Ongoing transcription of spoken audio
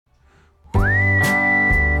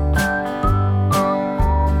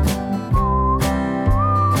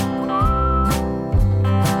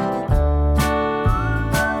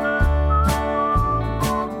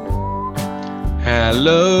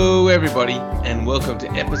Hello, everybody, and welcome to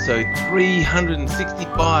episode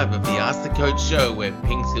 365 of the Ask the Coach show, where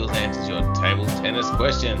Pink Seals answers your table tennis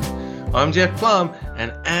questions. I'm Jeff Plum,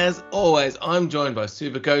 and as always, I'm joined by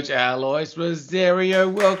Super Coach Alois Rosario.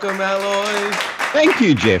 Welcome, Alois. Thank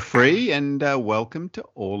you, Jeffrey, and welcome to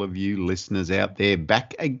all of you listeners out there,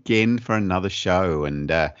 back again for another show, and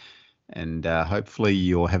hopefully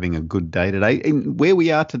you're having a good day today. And where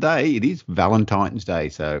we are today, it is Valentine's Day,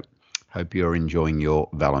 so hope you're enjoying your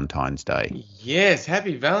Valentine's Day. Yes,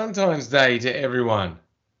 happy Valentine's Day to everyone.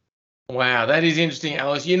 Wow, that is interesting,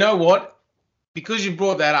 Alice. You know what? Because you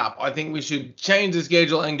brought that up, I think we should change the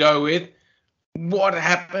schedule and go with what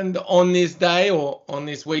happened on this day or on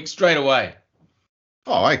this week straight away.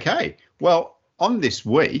 Oh, okay. Well, on this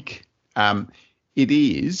week, it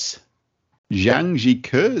is Zhang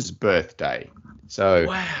Jike's birthday. So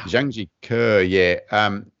wow. Zhang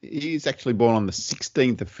Jike, he's actually born on the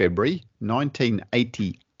 16th of February,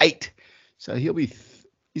 1988. So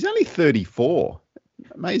he's only 34.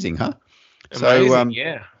 Amazing, huh? Amazing, so,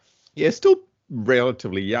 yeah, still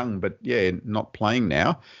relatively young, but not playing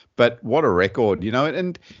now. But what a record,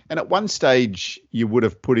 and at one stage you would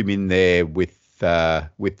have put him in there with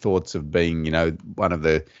thoughts of being, one of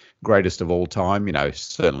the greatest of all time,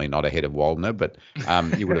 certainly not ahead of Waldner, but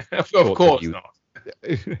you would have of course not.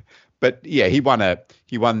 But yeah, he won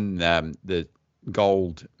the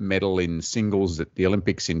gold medal in singles at the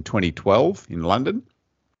Olympics in 2012 in London,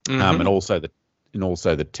 and also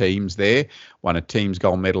the teams there won a teams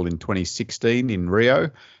gold medal in 2016 in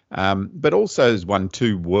Rio, but also has won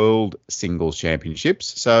 2 world singles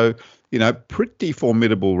championships. So pretty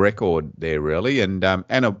formidable record there, really,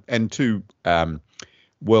 and 2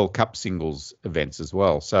 World Cup singles events as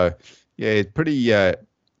well. So yeah, pretty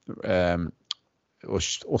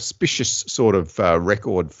auspicious sort of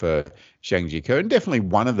record for Zhang Jike, and definitely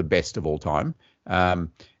one of the best of all time.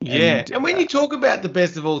 And when you talk about the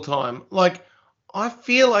best of all time, I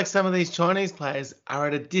feel like some of these Chinese players are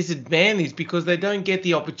at a disadvantage because they don't get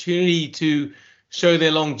the opportunity to show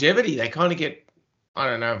their longevity. They kind of get, I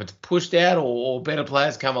don't know if it's pushed out or better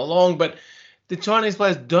players come along, but the Chinese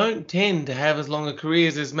players don't tend to have as long a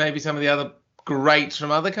careers as maybe some of the other greats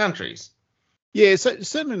from other countries. Yeah, so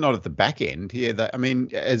certainly not at the back end. Yeah,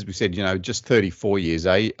 as we said, just 34 years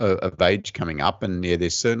of age coming up, and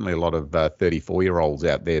there's certainly a lot of 34-year-olds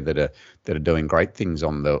out there that are doing great things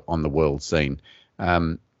on the world scene.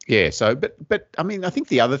 But I think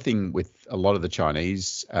the other thing with a lot of the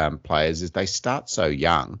Chinese players is they start so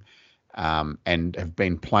young, and have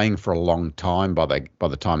been playing for a long time by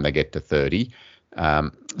the time they get to 30.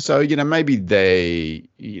 So maybe they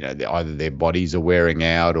either their bodies are wearing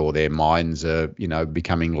out or their minds are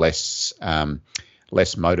becoming less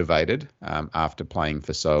motivated after playing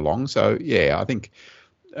for so long. So yeah, I think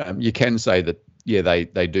you can say that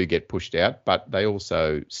they do get pushed out, but they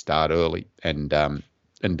also start early and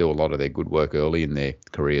do a lot of their good work early in their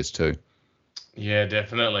careers too. Yeah,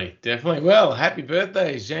 definitely. Well, happy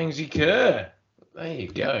birthday, Zhang Jike. There you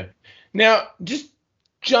go. Now, just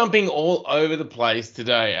jumping all over the place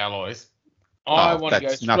today, Alois. I want to go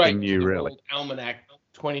straight to the World Almanac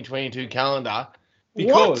 2022 calendar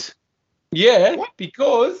because the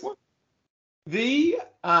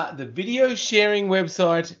video sharing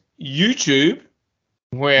website YouTube,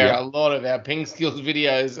 where a lot of our Pink Skills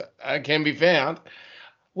videos can be found,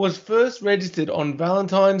 was first registered on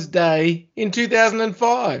Valentine's Day in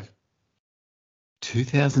 2005.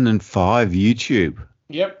 2005 YouTube.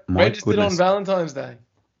 Yep, registered on Valentine's Day.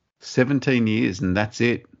 17 years and that's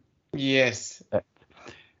it. Yes.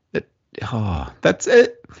 That's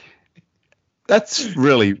it. That's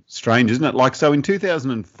really strange, isn't it? So in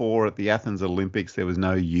 2004 at the Athens Olympics, there was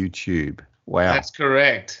no YouTube. Wow. That's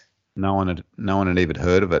correct. No one had even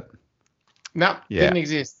heard of it. No, didn't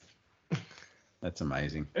exist. That's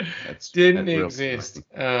amazing. Didn't exist.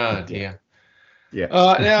 Oh, dear. Yeah.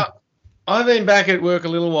 Now, I've been back at work a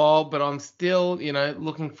little while, but I'm still,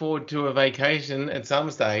 looking forward to a vacation at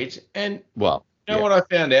some stage. And what I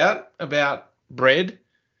found out about bread?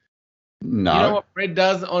 No. You know what bread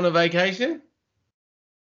does on a vacation?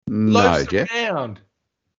 No, Jeff. Around.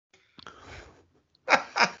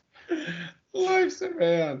 Loafs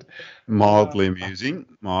around. Mildly amusing.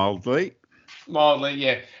 Mildly,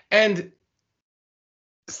 yeah. And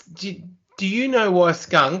do you know why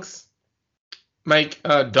skunks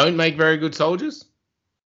don't make very good soldiers?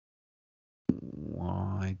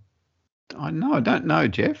 Why? I don't know,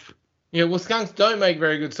 Jeff. Yeah, well, skunks don't make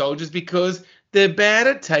very good soldiers because they're bad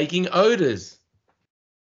at taking odors.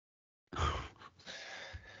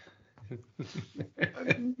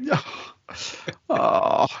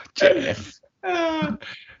 Oh, Jeff.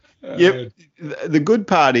 Yep. The good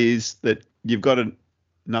part is that you've got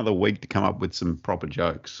another week to come up with some proper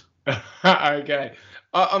jokes. Okay.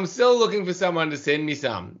 I'm still looking for someone to send me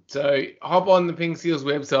some. So hop on the Pink Seals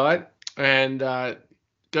website and go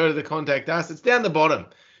to the contact us. It's down the bottom.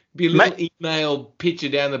 Be a little email picture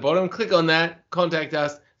down the bottom. Click on that. Contact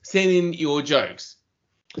us. Send in your jokes.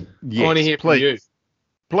 Yes, I want to hear from you.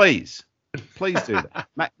 Please do that.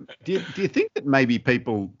 Do you think that maybe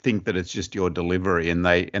people think that it's just your delivery and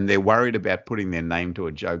they're worried about putting their name to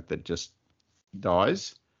a joke that just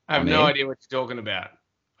dies? I have no idea what you're talking about.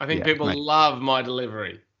 I think people love my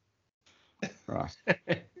delivery. Right.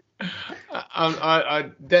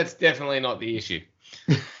 That's definitely not the issue.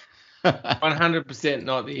 100%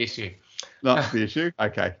 not the issue. Not the issue?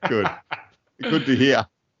 Okay, good. Good to hear.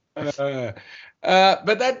 But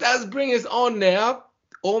that does bring us on now,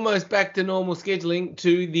 almost back to normal scheduling,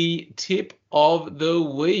 to the tip of the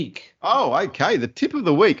week. Oh, okay. The tip of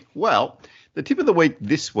the week. Well, the tip of the week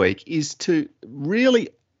this week is to really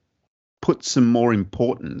put some more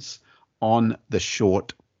importance on the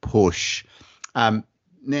short push.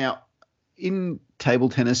 Now, in table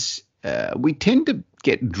tennis, we tend to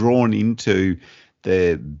get drawn into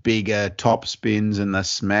the bigger top spins and the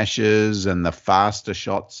smashes and the faster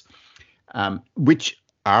shots, which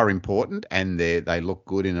are important and they look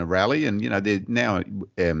good in a rally. And, they're now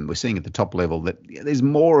we're seeing at the top level that there's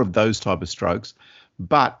more of those type of strokes.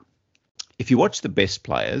 But if you watch the best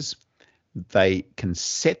players, they can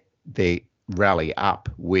set their rally up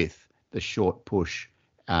with the short push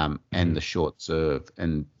and the short serve.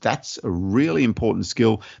 And that's a really important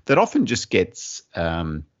skill that often just gets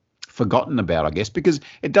forgotten about, I guess, because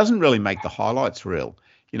it doesn't really make the highlights reel.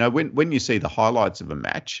 When you see the highlights of a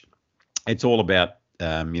match, it's all about,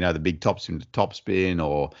 the big top spin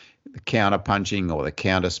or the counter punching or the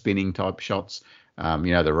counter spinning type shots,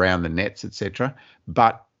 the round the nets, etc.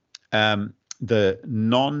 But the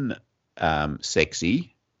non-sexy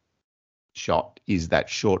shot is that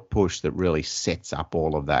short push that really sets up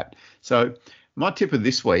all of that. So my tip of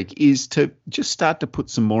this week is to just start to put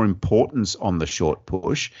some more importance on the short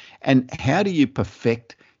push. And how do you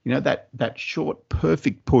perfect, that short,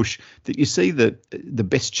 perfect push that you see the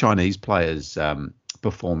best Chinese players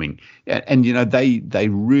performing? And they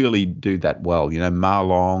really do that well. Ma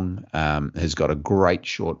Long has got a great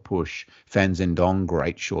short push. Fan Zhendong,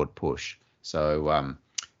 great short push. So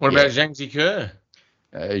what about Zhang Jike?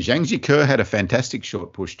 Zhang Jike had a fantastic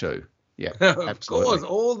short push too. Yeah, of course,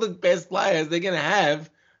 all the best players, they're going to have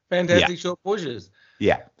fantastic short pushes.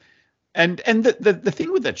 Yeah, and the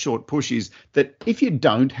thing with that short push is that if you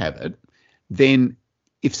don't have it, then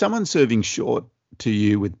if someone's serving short to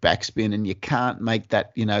you with backspin and you can't make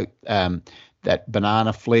that, that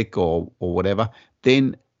banana flick or whatever,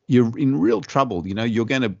 then you're in real trouble. You're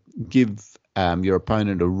going to give your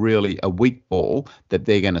opponent a weak ball that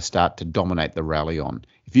they're going to start to dominate the rally on.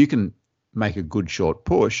 If you can make a good short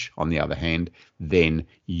push, on the other hand, then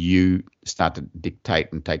you start to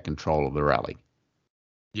dictate and take control of the rally.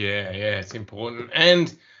 Yeah, it's important. And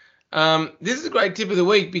this is a great tip of the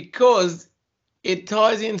week because it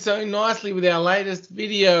ties in so nicely with our latest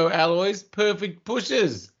video, Alois, perfect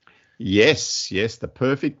pushes. Yes, the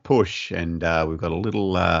perfect push. And we've got a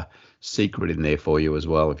little secret in there for you as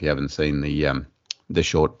well if you haven't seen the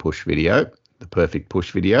short push video, the perfect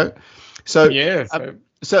push video. So that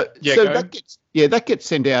gets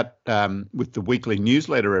sent out with the weekly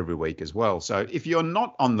newsletter every week as well. So if you're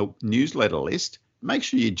not on the newsletter list, make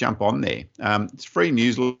sure you jump on there. It's a free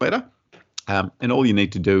newsletter, and all you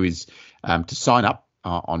need to do is to sign up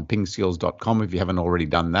on pingskills.com if you haven't already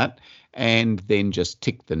done that, and then just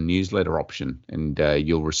tick the newsletter option, and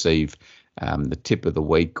you'll receive the tip of the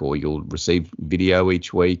week, or you'll receive video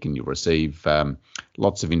each week, and you'll receive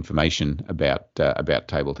lots of information about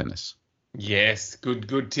table tennis. Yes,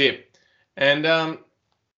 good tip. And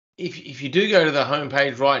if you do go to the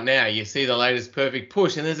homepage right now, you see the latest perfect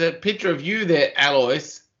push, and there's a picture of you there,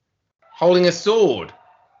 Alois, holding a sword.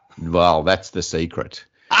 Well, that's the secret.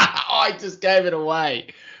 I just gave it away.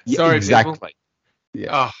 Yeah, sorry, exactly. People.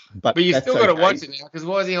 Yeah, but you still got to watch it now, because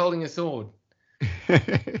why is he holding a sword?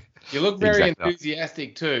 You look very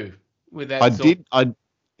enthusiastic too with that sword.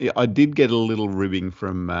 I did get a little ribbing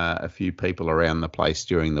from a few people around the place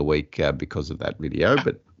during the week because of that video,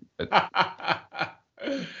 but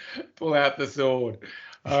pull out the sword.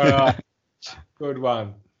 All right, good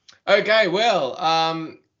one. Okay, well,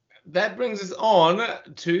 that brings us on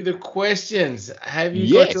to the questions. Have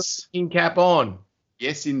you got your thinking cap on?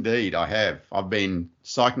 Yes, indeed, I have. I've been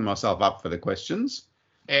psyching myself up for the questions.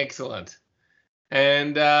 Excellent.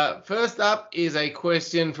 And first up is a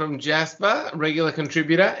question from Jasper, regular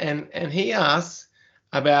contributor, and he asks,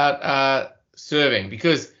 about serving,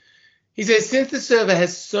 because he says since the server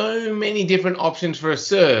has so many different options for a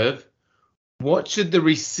serve, what should the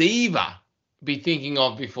receiver be thinking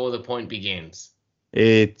of before the point begins?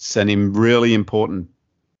 It's really important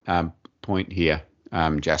point here,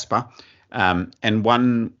 Jasper, and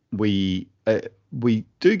one we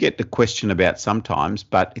do get the question about sometimes,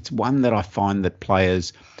 but it's one that I find that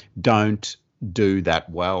players don't do that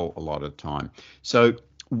well a lot of the time. So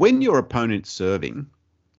when your opponent's serving,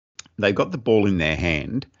 they've got the ball in their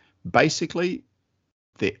hand. Basically,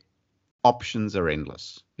 the options are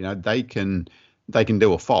endless. They can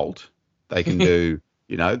do a fault. They can do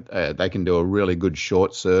they can do a really good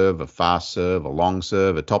short serve, a fast serve, a long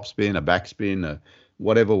serve, a topspin, a backspin, a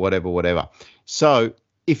whatever. So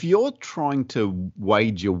if you're trying to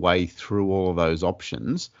wade your way through all of those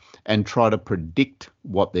options and try to predict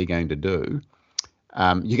what they're going to do,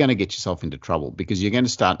 you're going to get yourself into trouble, because you're going to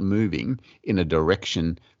start moving in a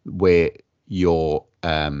direction where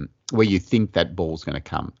you think that ball's going to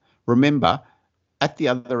come. Remember, at the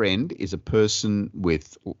other end is a person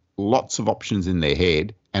with lots of options in their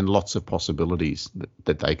head and lots of possibilities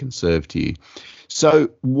that they can serve to you.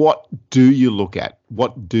 So what do you look at?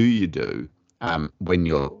 What do you do when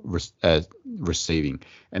you're receiving?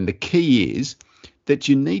 And the key is that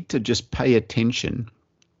you need to just pay attention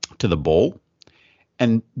to the ball.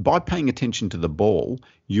 And by paying attention to the ball,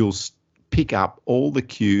 you'll pick up all the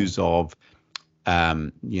cues of,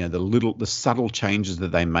 the subtle changes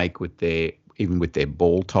that they make even with their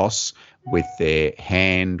ball toss, with their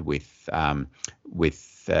hand, with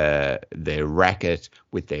their racket,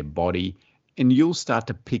 with their body, and you'll start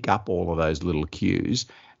to pick up all of those little cues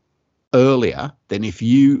earlier than if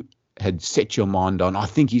you had set your mind on, I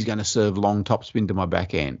think he's going to serve long topspin to my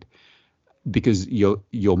backhand, because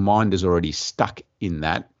your mind is already stuck in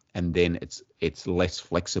that, and then it's less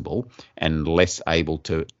flexible and less able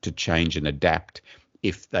to change and adapt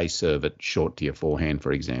if they serve it short to your forehand,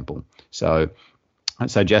 for example. So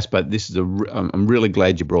Jasper, I'm really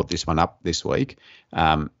glad you brought this one up this week.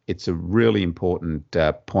 It's a really important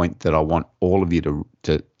point that I want all of you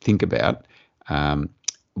to think about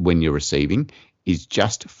when you're receiving, is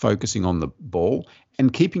just focusing on the ball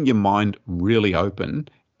and keeping your mind really open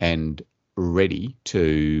and ready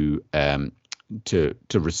to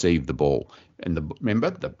receive the ball. And remember,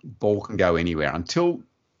 the ball can go anywhere until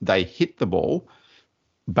they hit the ball.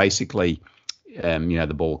 Basically,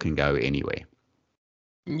 the ball can go anywhere.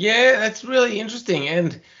 Yeah, that's really interesting.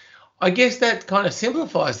 And I guess that kind of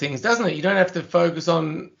simplifies things, doesn't it? You don't have to focus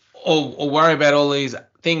on or worry about all these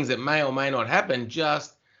things that may or may not happen.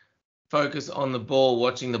 Just focus on the ball,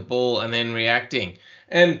 watching the ball, and then reacting.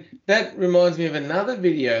 And that reminds me of another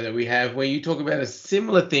video that we have where you talk about a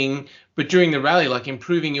similar thing, but during the rally, like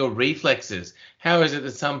improving your reflexes. How is it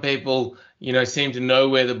that some people, seem to know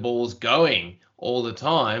where the ball's going all the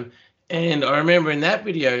time? And I remember in that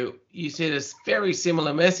video, you said a very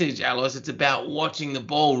similar message, Alois. It's about watching the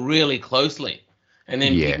ball really closely and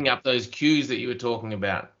then picking up those cues that you were talking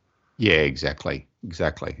about. Yeah, exactly.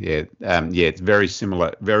 Yeah. It's very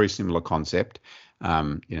similar concept.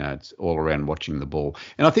 It's all around watching the ball.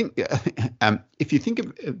 And I think if you think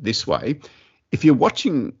of it this way, if you're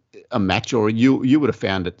watching a match, or you would have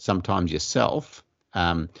found it sometimes yourself,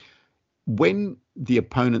 when the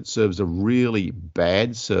opponent serves a really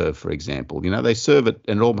bad serve, for example, they serve it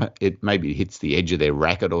and it maybe hits the edge of their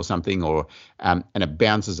racket or something, or and it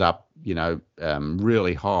bounces up,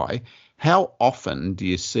 really high. How often do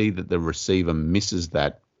you see that the receiver misses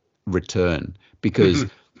that return? Because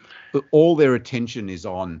all their attention is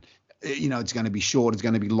on, it's going to be short, it's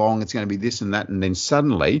going to be long, it's going to be this and that, and then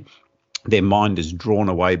suddenly their mind is drawn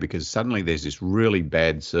away because suddenly there's this really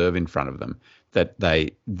bad serve in front of them that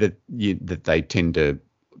they tend to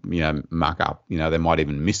muck up. They might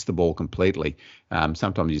even miss the ball completely.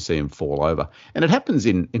 Sometimes you see them fall over, and it happens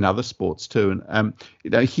in other sports too. And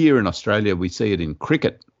here in Australia we see it in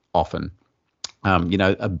cricket often.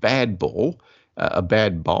 A bad bowl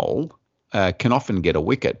can often get a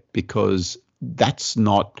wicket because that's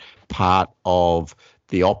not part of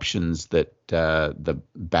the options that the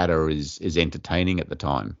batter is entertaining at the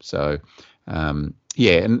time. So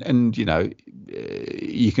you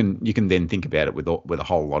can then think about it with a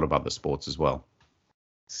whole lot of other sports as well.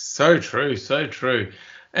 So true.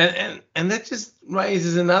 And that just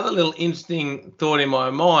raises another little interesting thought in my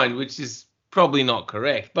mind, which is probably not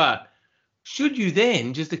correct, but should you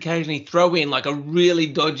then just occasionally throw in like a really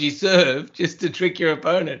dodgy serve just to trick your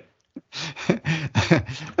opponent?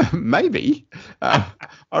 Maybe. I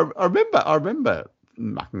remember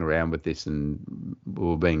mucking around with this, and we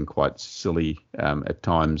were being quite silly at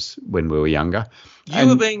times when we were younger. You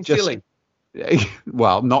were being silly.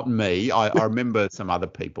 Well, not me. I remember some other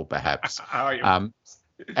people perhaps. Oh, yeah.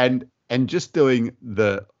 And just doing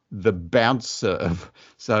the bounce serve.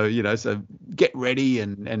 So so get ready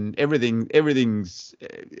and everything's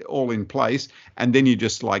all in place, and then you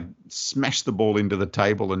just like smash the ball into the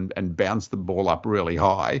table and bounce the ball up really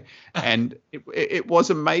high. And it was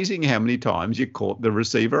amazing how many times you caught the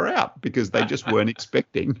receiver out because they just weren't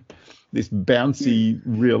expecting this bouncy,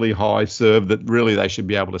 really high serve that really they should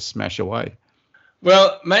be able to smash away.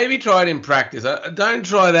 Well, maybe try it in practice. Don't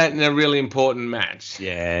try that in a really important match.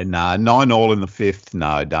 Yeah, no, 9 all in the fifth.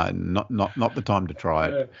 No, don't, not the time to try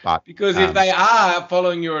it. But because if they are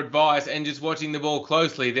following your advice and just watching the ball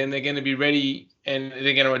closely, then they're going to be ready and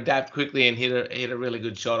they're going to adapt quickly and hit a really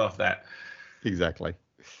good shot off that. Exactly.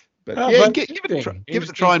 But give it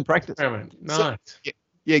a try and practice. Nice. So,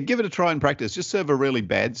 give it a try and practice. Just serve a really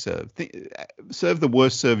bad serve. Serve the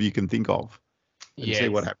worst serve you can think of and see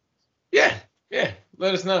what happens. Yeah,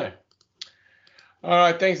 let us know. All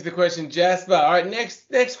right, thanks for the question, Jasper. All right,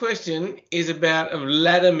 next question is about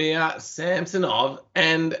Vladimir Samsonov,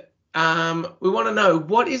 and we want to know,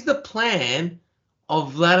 what is the plan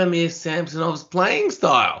of Vladimir Samsonov's playing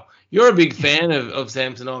style? You're a big fan of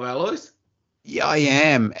Samsonov, Alois. Yeah, I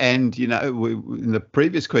am. And, in the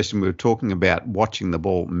previous question, we were talking about watching the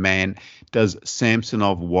ball. Man, does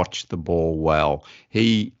Samsonov watch the ball well?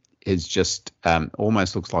 He is just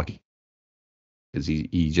almost looks like because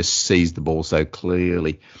he just sees the ball so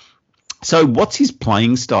clearly. So what's his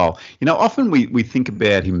playing style? Often we think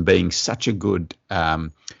about him being such a good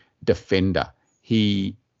defender.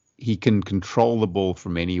 He can control the ball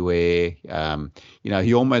from anywhere.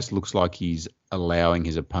 He almost looks like he's allowing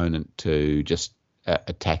his opponent to just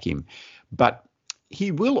attack him. But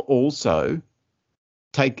he will also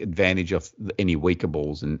take advantage of any weaker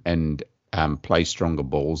balls and play stronger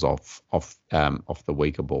balls off the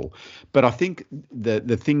weaker ball. But I think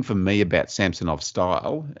the thing for me about Samsonov's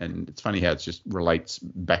style, and it's funny how it just relates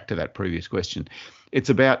back to that previous question, it's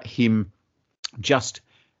about him just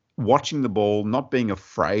watching the ball, not being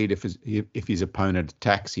afraid if his opponent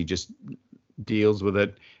attacks. He just deals with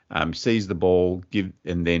it, sees the ball,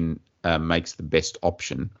 and then makes the best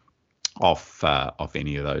option off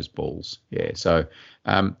any of those balls. Yeah. So,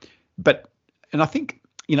 and I think,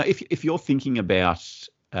 if you're thinking about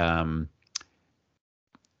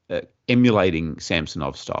emulating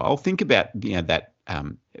Samsonov's style, think about that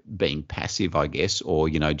being passive, I guess, or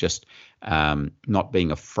just not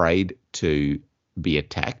being afraid to be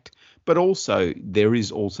attacked. But also there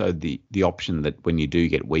is also the option that when you do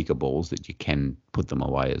get weaker balls, that you can put them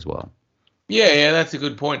away as well. Yeah, that's a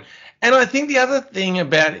good point. And I think the other thing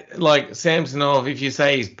about like Samsonov, if you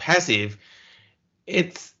say he's passive,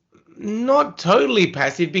 it's not totally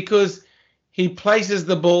passive because he places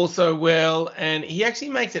the ball so well and he actually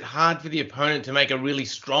makes it hard for the opponent to make a really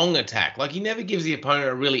strong attack. Like he never gives the opponent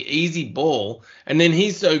a really easy ball, and then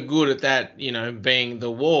he's so good at that, being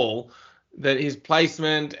the wall, that his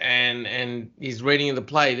placement and his reading of the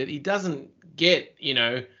play, that he doesn't get,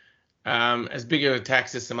 as big of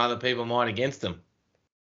attacks as some other people might against him.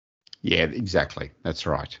 Yeah, exactly. That's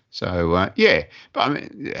right. So, but I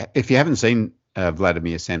mean, if you haven't seen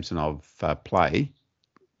Vladimir Samsonov play,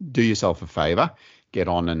 do yourself a favor, get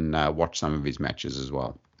on and watch some of his matches as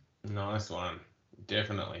well. Nice one.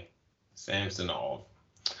 Definitely. Samsonov.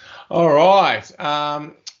 All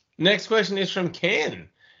right. Next question is from Ken.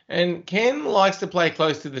 And Ken likes to play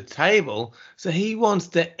close to the table, so he wants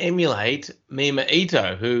to emulate Mima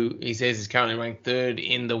Ito, who he says is currently ranked third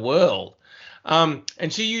in the world. And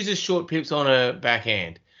she uses short pips on her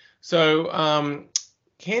backhand. So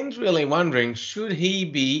Ken's really wondering, should he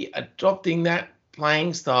be adopting that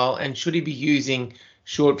playing style and should he be using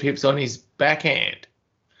short pips on his backhand?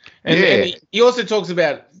 And he also talks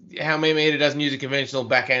about how Mima Ito doesn't use a conventional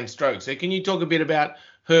backhand stroke. So can you talk a bit about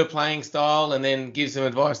her playing style and then give some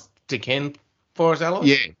advice to Ken for us,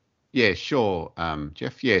 Alois? Yeah, sure,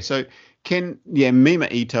 Jeff. Yeah, so Ken, Mima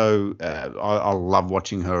Ito, I love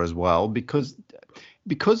watching her as well because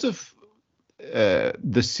of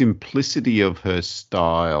the simplicity of her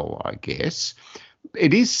style, I guess.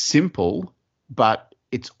 It is simple, but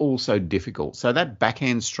it's also difficult. So that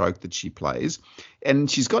backhand stroke that she plays, and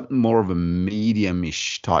she's got more of a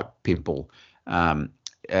medium-ish type pimple, and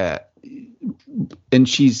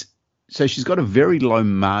she's got a very low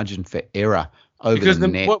margin for error over the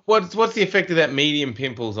net. What's the effect of that medium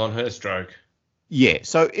pimples on her stroke? Yeah,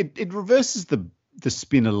 so it reverses the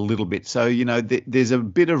spin a little bit. So, there's a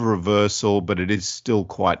bit of reversal, but it is still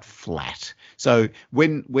quite flat. So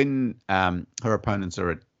when her opponents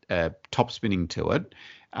are at top spinning to it,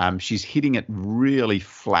 she's hitting it really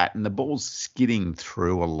flat and the ball's skidding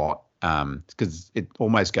through a lot because it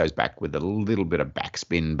almost goes back with a little bit of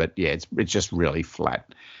backspin, but yeah, it's just really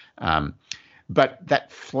flat. But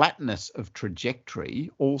that flatness of trajectory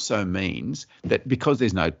also means that because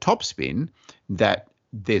there's no topspin, that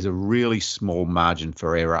there's a really small margin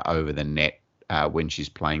for error over the net when she's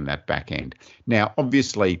playing that backhand. Now,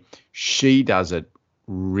 obviously, she does it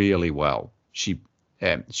really well.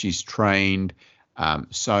 She's trained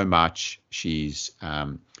so much. She's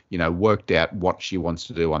worked out what she wants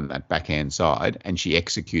to do on that backhand side, and she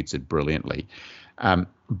executes it brilliantly.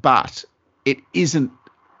 But it isn't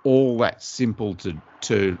all that simple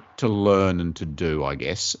to learn and to do, I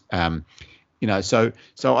guess. So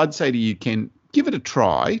I'd say to you, Ken, give it a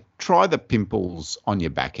try. Try the pimples on your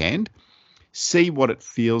backhand. See what it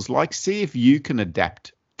feels like. See if you can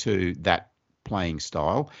adapt to that playing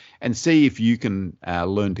style, and see if you can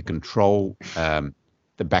learn to control the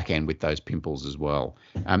backhand with those pimples as well.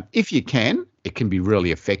 If you can, it can be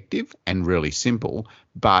really effective and really simple,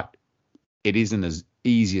 but it isn't as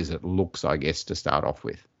easy as it looks, I guess, to start off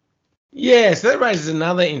with. Yeah, so that raises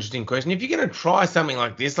another interesting question. If you're going to try something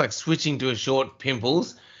like this, like switching to a short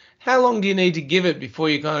pimples, how long do you need to give it before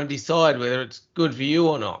you kind of decide whether it's good for you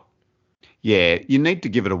or not? Yeah, you need to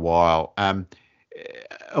give it a while.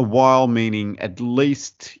 A while meaning at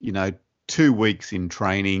least, 2 weeks in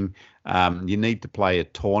training. You need to play a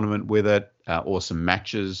tournament with it or some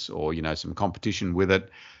matches or, some competition with it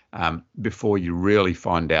before you really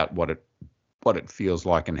find out what it feels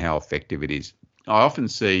like and how effective it is. I often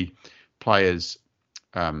see players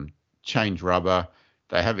change rubber.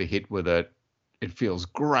 They have a hit with it. It feels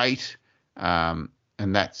great. And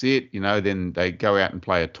that's it, then they go out and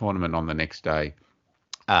play a tournament on the next day.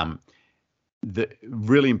 The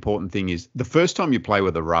really important thing is the first time you play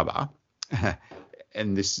with a rubber,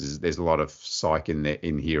 and there's a lot of psych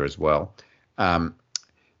in here as well.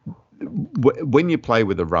 When you play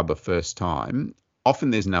with a rubber first time, often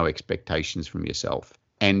there's no expectations from yourself,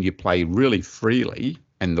 and you play really freely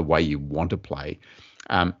and the way you want to play.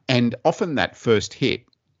 And often that first hit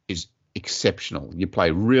is exceptional. You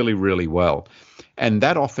play really, really well. And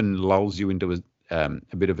that often lulls you into a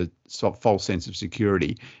bit of a false sense of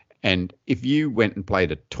security. And if you went and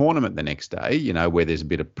played a tournament the next day, where there's a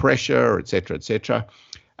bit of pressure, et cetera,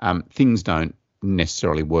 things don't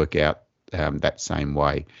necessarily work out that same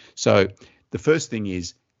way. So the first thing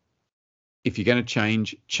is, if you're going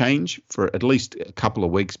to change for at least a couple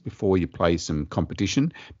of weeks before you play some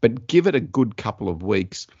competition, but give it a good couple of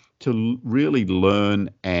weeks to really learn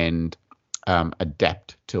and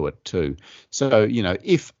adapt to it too. So,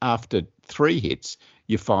 if after 3 hits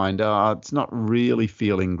you find it's not really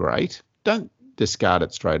feeling great, don't discard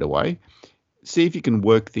it straight away. See if you can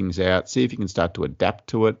work things out. See if you can start to adapt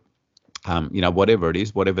to it. Whatever it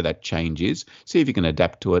is, whatever that change is, see if you can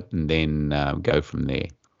adapt to it and then go from there.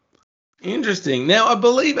 Interesting. Now, I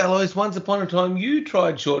believe, Alois, once upon a time you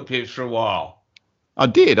tried short pips for a while. I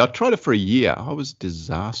did. I tried it for a year. I was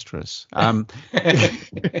disastrous.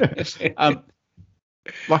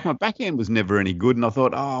 Like my backhand was never any good, and I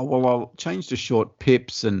thought, I'll change to short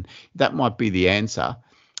pips, and that might be the answer.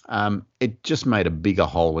 It just made a bigger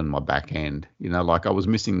hole in my backhand. Like I was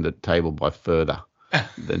missing the table by further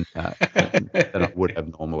than I would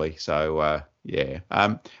have normally. So yeah,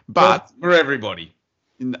 but for everybody.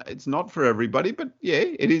 It's not for everybody, but yeah,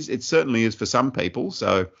 it is. It certainly is for some people.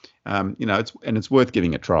 So, it's worth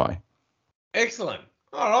giving a try. Excellent.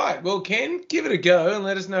 All right. Well, Ken, give it a go and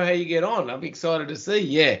let us know how you get on. I'm excited to see.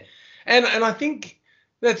 Yeah. And I think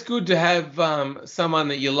that's good to have someone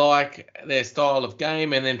that you like, their style of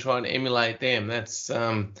game, and then try and emulate them. That's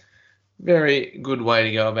very good way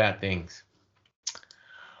to go about things.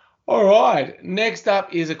 All right. Next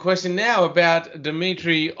up is a question now about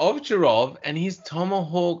Dmitry Ovcharov and his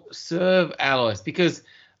tomahawk serve, Alois, because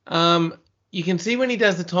you can see when he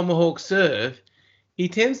does the tomahawk serve, he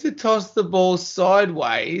tends to toss the ball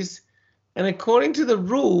sideways, and according to the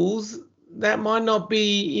rules, that might not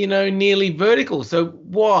be, nearly vertical. So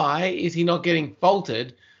why is he not getting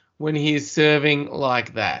faulted when he's serving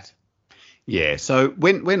like that? Yeah, so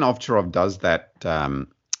when Ovcharov does that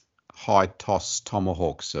high toss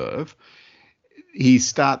tomahawk serve, he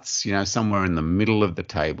starts, somewhere in the middle of the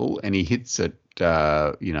table, and he hits it,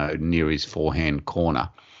 near his forehand corner.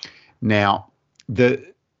 Now,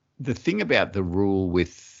 the thing about the rule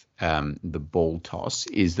with the ball toss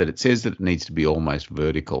is that it says that it needs to be almost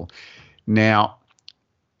vertical. Now,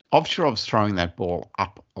 Ovcharov's throwing that ball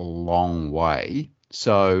up a long way.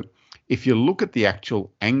 So if you look at the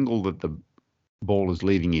actual angle that the ball is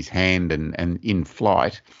leaving his hand and in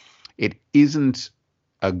flight, it isn't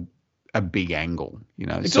a big angle,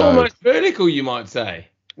 It's almost vertical, you might say.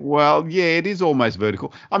 Well, yeah, it is almost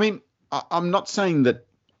vertical. I mean, I'm not saying that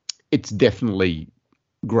it's definitely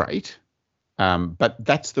great, but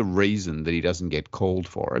that's the reason that he doesn't get called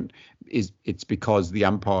for it. It's because the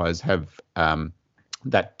umpires have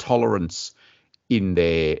that tolerance in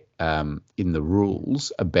the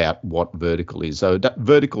rules about what vertical is. So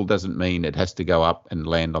vertical doesn't mean it has to go up and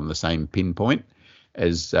land on the same pinpoint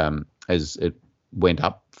as it went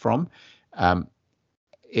up from.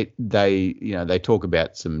 They talk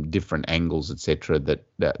about some different angles, etc. That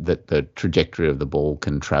the trajectory of the ball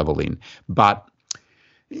can travel in. But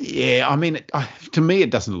yeah, I mean, to me, it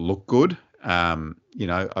doesn't look good.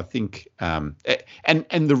 I think, and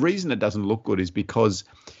the reason it doesn't look good is because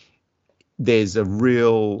there's a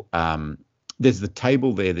real there's the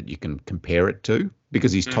table there that you can compare it to,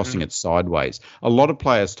 because he's tossing it sideways. A lot of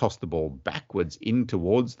players toss the ball backwards in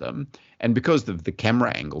towards them, and because of the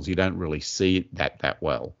camera angles, you don't really see it that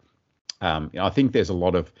well. I think there's a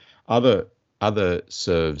lot of other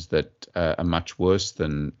serves that are much worse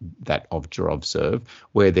than that Ovtcharov serve,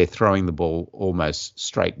 where they're throwing the ball almost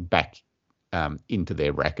straight back into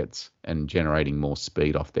their rackets and generating more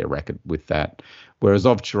speed off their racket with that. Whereas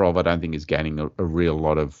Ovtcharov, I don't think, is gaining a real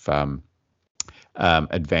lot of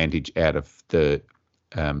advantage out of the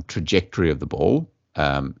trajectory of the ball,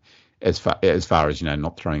 as far as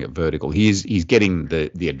not throwing it vertical. He's getting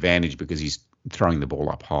the advantage because he's throwing the ball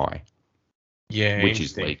up high, which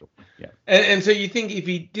is legal. Yeah, and so you think if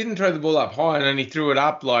he didn't throw the ball up high and only threw it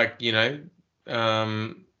up like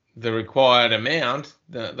the required amount,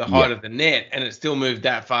 the height of the net, and it still moved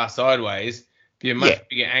that far sideways, be a much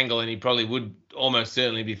bigger angle, and he probably would almost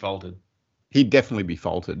certainly be faulted. He'd definitely be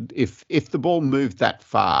faulted. If the ball moved that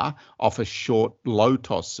far off a short, low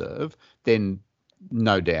toss serve, then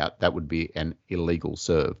no doubt that would be an illegal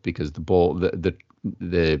serve, because the ball,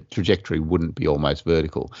 the trajectory wouldn't be almost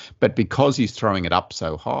vertical. But because he's throwing it up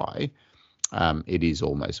so high, it is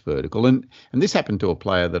almost vertical. And this happened to a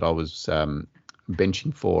player that I was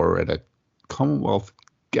benching for at a Commonwealth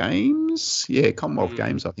Games. Yeah, Commonwealth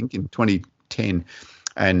Games, I think, in 2010.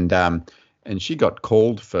 And she got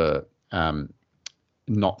called for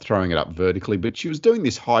not throwing it up vertically, but she was doing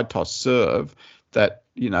this high toss serve that,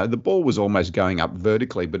 the ball was almost going up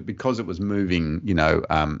vertically, but because it was moving,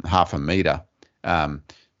 half a meter,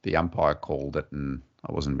 the umpire called it, and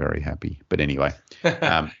I wasn't very happy. But anyway.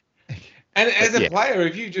 And as a player,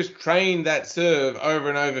 if you just train that serve over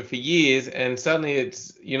and over for years, and suddenly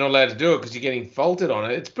you're not allowed to do it because you're getting faulted on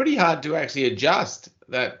it, it's pretty hard to actually adjust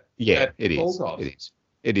that. Yeah, it is. It is.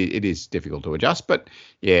 It is difficult to adjust, but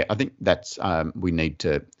yeah, I think that's we need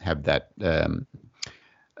to have that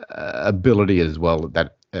ability as well,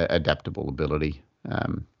 that adaptable ability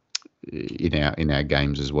in our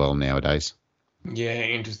games as well nowadays. Yeah,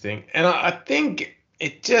 interesting. And I think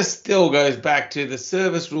it just still goes back to the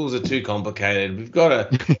service rules are too complicated. We've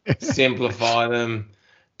got to simplify them.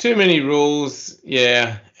 Too many rules,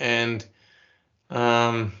 and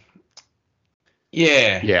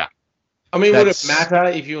yeah. I mean, would it matter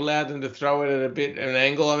if you allowed them to throw it at a bit of an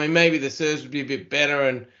angle? I mean, maybe the serves would be a bit better,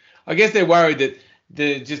 and I guess they're worried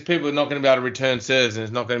that just people are not going to be able to return serves, and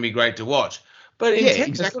it's not going to be great to watch. But in tennis,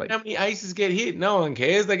 exactly. How many aces get hit? No one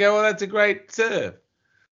cares. They go, "Well, that's a great serve."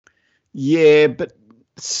 Yeah, but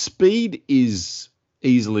speed is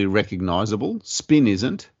easily recognisable. Spin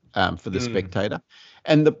isn't for the spectator.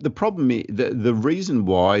 And the problem is, the reason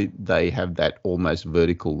why they have that almost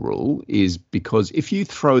vertical rule is because if you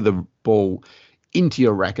throw the ball into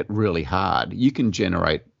your racket really hard, you can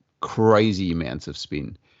generate crazy amounts of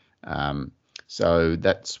spin. So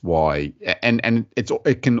that's why, and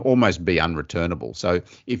it can almost be unreturnable. So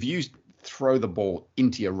if you throw the ball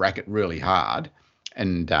into your racket really hard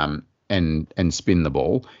and spin the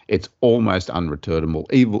ball, it's almost unreturnable,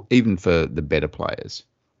 even for the better players.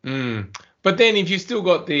 But then if you've still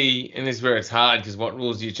got and this is where it's hard because what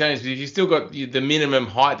rules do you change, but if you've still got the minimum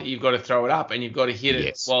height that you've got to throw it up and you've got to hit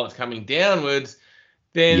it while it's coming downwards,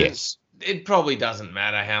 then it probably doesn't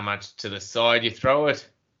matter how much to the side you throw it.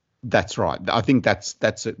 That's right. I think that's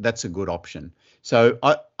a good option. So,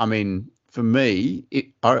 I mean, for me,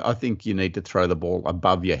 I think you need to throw the ball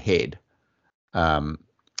above your head. And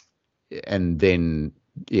then,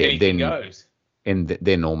 anything goes. And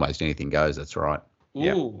then almost anything goes. That's right. Ooh.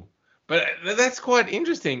 Yep. But that's quite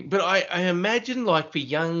interesting. But I imagine, like, for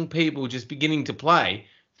young people just beginning to play,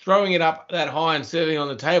 throwing it up that high and serving on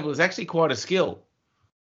the table is actually quite a skill.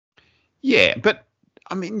 Yeah, but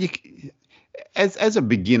I mean, as a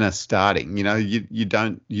beginner starting, you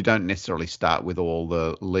don't necessarily start with all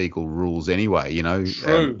the legal rules anyway.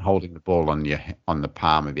 Holding the ball on the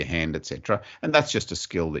palm of your hand, etc. And that's just a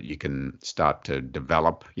skill that you can start to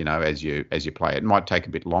develop. As you play. It might take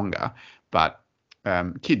a bit longer, but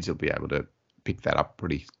kids will be able to pick that up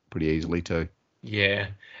pretty easily too. Yeah.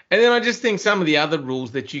 And then I just think some of the other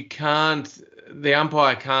rules that the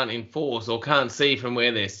umpire can't enforce or can't see from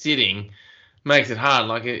where they're sitting makes it hard.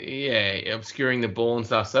 Like, obscuring the ball and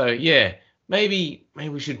stuff. So, yeah, maybe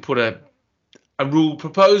we should put a rule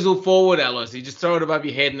proposal forward, Alois. You just throw it above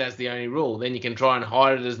your head and that's the only rule. Then you can try and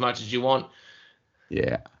hide it as much as you want.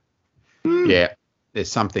 Yeah. Yeah.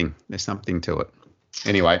 There's something to it.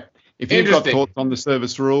 Anyway, if you've got thoughts on the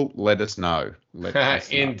service rule, let us know.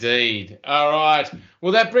 Indeed. All right.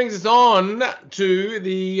 Well, that brings us on to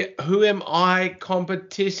the Who Am I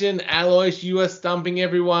competition. Alois, you are stumping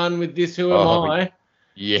everyone with this Who Am I?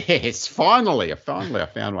 Yes, finally I found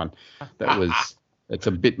one. It's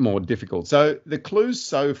a bit more difficult. So the clues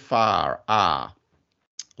so far are,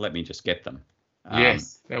 let me just get them.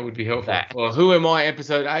 Yes, that would be helpful. Well, Who Am I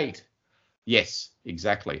episode 8? Yes,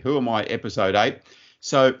 exactly. Who Am I episode 8.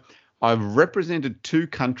 So I've represented 2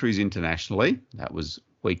 countries internationally. That was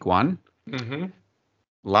week 1. Mm-hmm.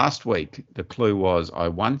 Last week, the clue was I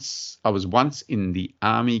was once in the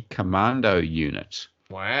Army Commando Unit.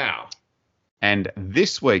 Wow. And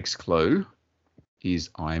this week's clue is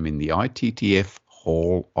I am in the ITTF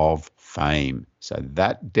Hall of Fame. So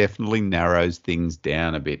that definitely narrows things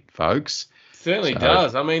down a bit, folks. Certainly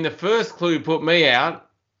does. I mean, the first clue put me out.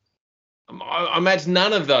 I match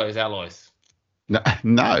none of those, Alois.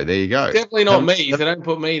 No, there you go. Definitely not me, so don't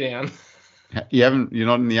put me down. You're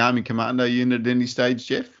not in the Army Commando Unit at any stage,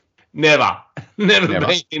 Jeff? Never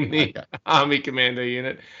been in the Army Commando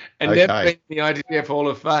Unit, and never been in the ITTF Hall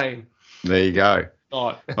of Fame. There you go.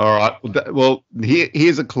 Right. All right. Well,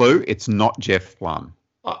 here's a clue. It's not Jeff Plum.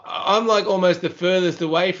 I'm like almost the furthest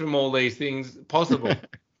away from all these things possible.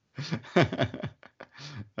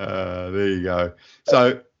 There you go.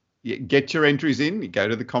 So get your entries in. You go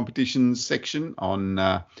to the competitions section on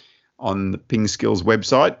the Ping Skills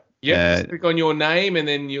website. Yeah, click on your name and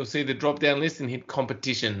then you'll see the drop-down list and hit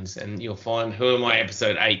competitions and you'll find Who Am I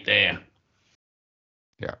episode 8 there.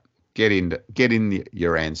 Yeah, get in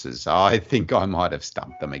your answers. I think I might have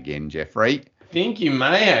stumped them again, Jeffrey. I think you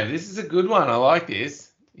may have. This is a good one. I like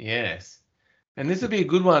this. Yes. And this will be a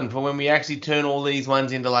good one for when we actually turn all these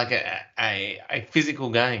ones into like a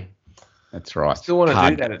physical game. That's right. Still want to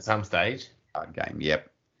do that at some stage. Card game,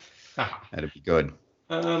 yep. That'd be good.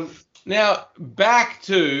 Now, back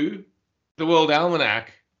to the World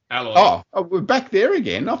Almanac, Alois. Oh, we're back there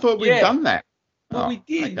again. I thought we'd done that. Well, we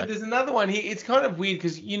did, okay. But there's another one here. It's kind of weird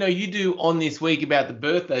because, you do on this week about the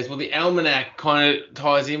birthdays. Well, the Almanac kind of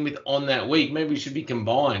ties in with on that week. Maybe it should be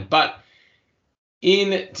combined. But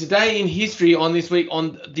today in history on this week,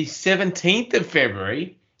 on the 17th of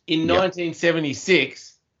February in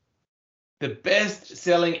 1976, the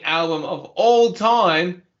best-selling album of all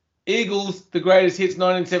time, Eagles, The Greatest Hits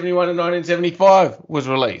 1971 and 1975, was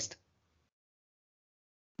released.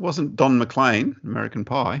 Wasn't Don McLean, American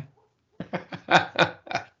Pie?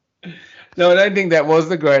 No, I don't think that was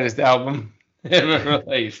the greatest album ever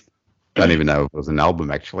released. Don't even know if it was an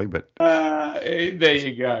album, actually, but... there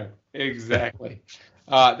you go. Exactly.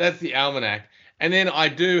 That's the Almanac. And then I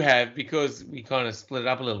do have, because we kind of split it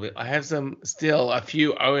up a little bit, I have a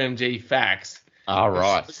few OMG facts. All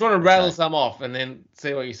right. I just want to rattle some off and then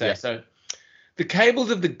see what you say. Yeah. So the cables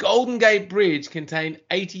of the Golden Gate Bridge contain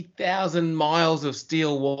 80,000 miles of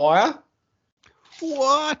steel wire.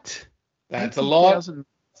 What? That's a lot.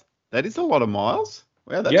 That is a lot of miles.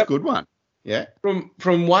 Wow, that's a good one. Yeah.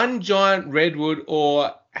 From one giant redwood,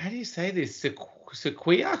 or how do you say this?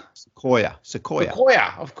 Sequoia. Sequoia,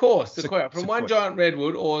 of course. Sequoia. From one giant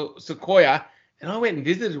redwood or sequoia, and I went and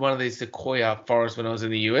visited one of these sequoia forests when I was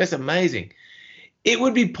in the US. Amazing. It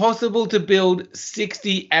would be possible to build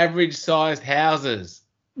 60 average-sized houses.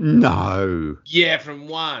 No. Yeah, from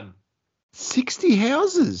one. 60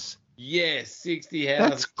 houses? Yes, 60 houses.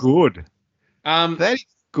 That's good. That is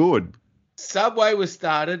good. Subway was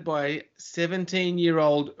started by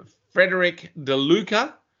 17-year-old Frederick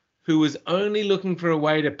DeLuca, who was only looking for a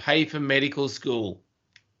way to pay for medical school.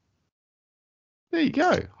 There you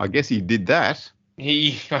go. I guess he did that.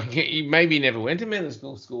 He maybe never went to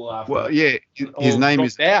medical school after. Well, yeah, his name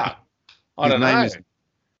is out. I don't know.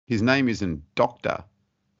 His name isn't Dr.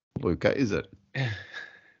 Luca, is it?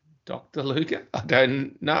 Dr. Luca? I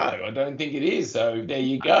don't know. I don't think it is. So there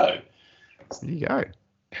you go. There you go.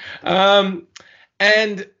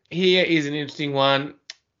 And here is an interesting one.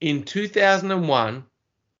 In 2001,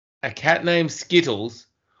 a cat named Skittles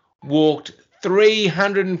walked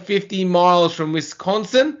 350 miles from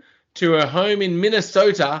Wisconsin to her home in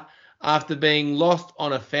Minnesota after being lost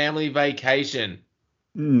on a family vacation.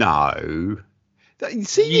 No.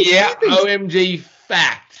 See, OMG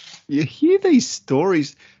fact. You hear these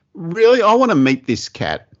stories. Really, I want to meet this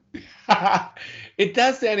cat. It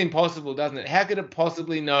does sound impossible, doesn't it? How could it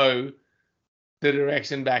possibly know the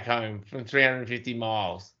direction back home from 350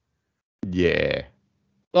 miles? Yeah.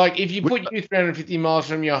 Like, if you put you 350 miles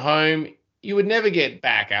from your home, you would never get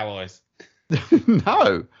back, Alois.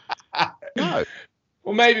 No. No.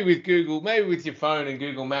 Well, maybe with Google, maybe with your phone and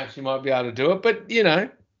Google Maps, you might be able to do it. But,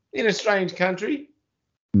 in a strange country.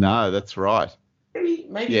 No, that's right.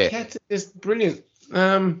 Maybe cats are just brilliant.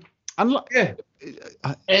 Yeah.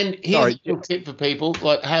 And here's a tip for people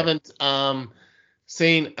like haven't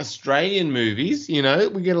seen Australian movies.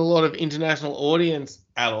 We get a lot of international audience,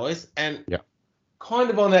 Alois, and kind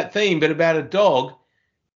of on that theme, but about a dog,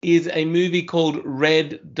 is a movie called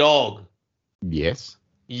Red Dog. Yes.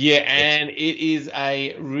 Yeah, and it is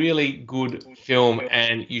a really good film,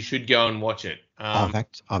 and you should go and watch it.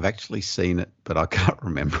 I've actually seen it, but I can't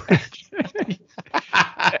remember it.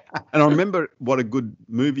 And I remember what a good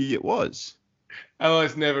movie it was.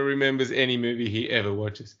 Alois never remembers any movie he ever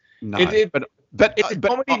watches. No, but it's a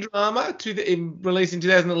comedy drama released in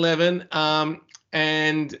 2011,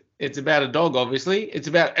 and it's about a dog. Obviously, it's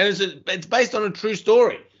based on a true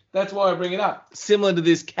story. That's why I bring it up. Similar to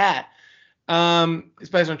this cat, it's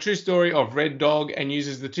based on a true story of Red Dog and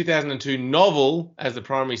uses the 2002 novel as the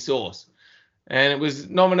primary source. And it was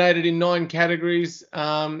nominated in 9 categories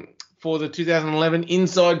for the 2011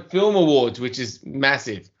 Inside Film Awards, which is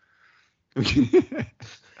massive.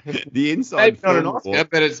 The Inside Film not an Oscar, Awards.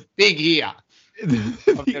 But it's big here.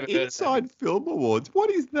 The Inside Film Awards. What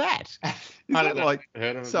is that? Is that like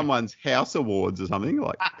someone's house awards or something?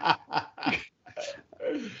 Like.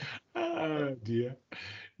 Oh dear.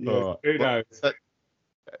 Yeah, who knows?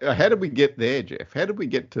 How did we get there, Jeff? How did we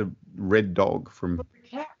get to Red Dog from? The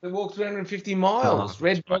cat that walks 350 miles.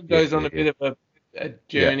 Red Dog goes on a bit of a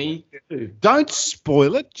journey. Yeah. Don't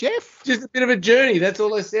spoil it, Jeff. Just a bit of a journey. That's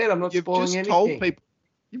all I said. I'm not spoiling anything.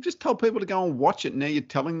 You've just told people to go and watch it. Now you're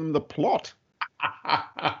telling them the plot.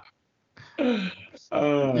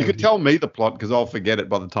 You could tell me the plot because I'll forget it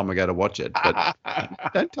by the time I go to watch it. But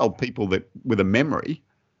don't tell people that with a memory.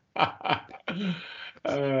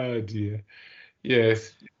 Oh dear.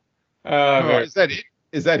 Yes. Is that it?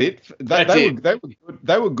 Is that it?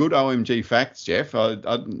 They were good OMG facts, Jeff.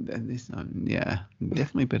 Definitely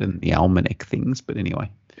better than the Almanac things. But anyway.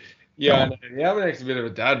 Yeah, I know. The Almanac's a bit of a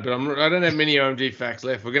dud, but I don't have many OMG facts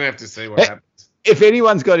left. We're gonna have to see what happens. If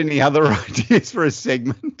anyone's got any other ideas for a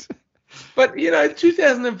segment. But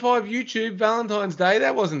 2005 YouTube Valentine's Day,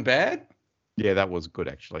 that wasn't bad. Yeah, that was good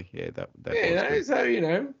actually. Yeah, that was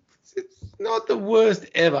good. So it's not the worst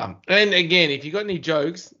ever. And again, if you got any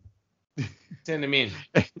jokes, send them in.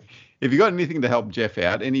 If you got anything to help Jeff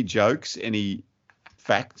out, any jokes, any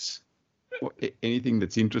facts, anything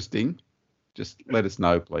that's interesting, just let us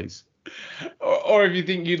know, please. Or if you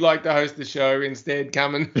think you'd like to host the show instead,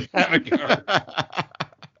 come and have a go.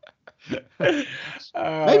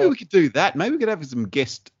 Maybe we could do that. Maybe we could have some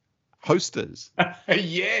guest hosters.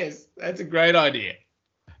 Yes, that's a great idea.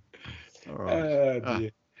 All right. Oh,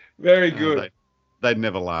 dear. Very good. They'd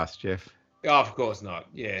never last, Jeff. Oh, of course not.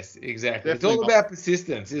 Yes, exactly. Definitely it's all about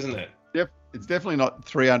persistence, isn't it? Yep. It's definitely not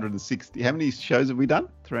 360. How many shows have we done?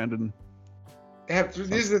 300. This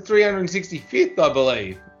is the 365th, I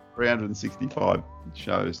believe. 365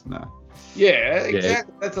 shows. No. Yeah,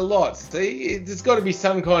 exactly. Yeah. That's a lot. See, there's got to be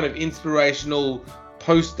some kind of inspirational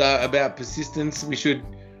poster about persistence. We should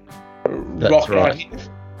rock out here.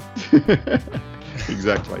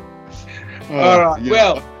 Exactly. All right. Yeah.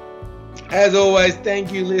 Well, as always,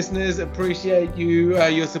 thank you, listeners. Appreciate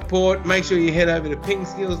your support. Make sure you head over to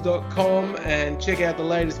pinkskills.com and check out the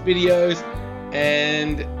latest videos.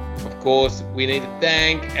 And of course, we need to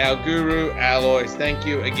thank our guru, Alois. Thank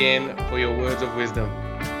you again for your words of wisdom.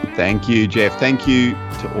 Thank you, Jeff. Thank you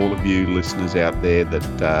to all of you listeners out there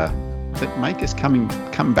that make us come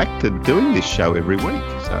back to doing this show every week.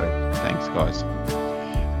 So thanks, guys.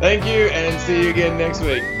 Thank you, and see you again next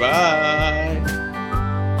week. Bye.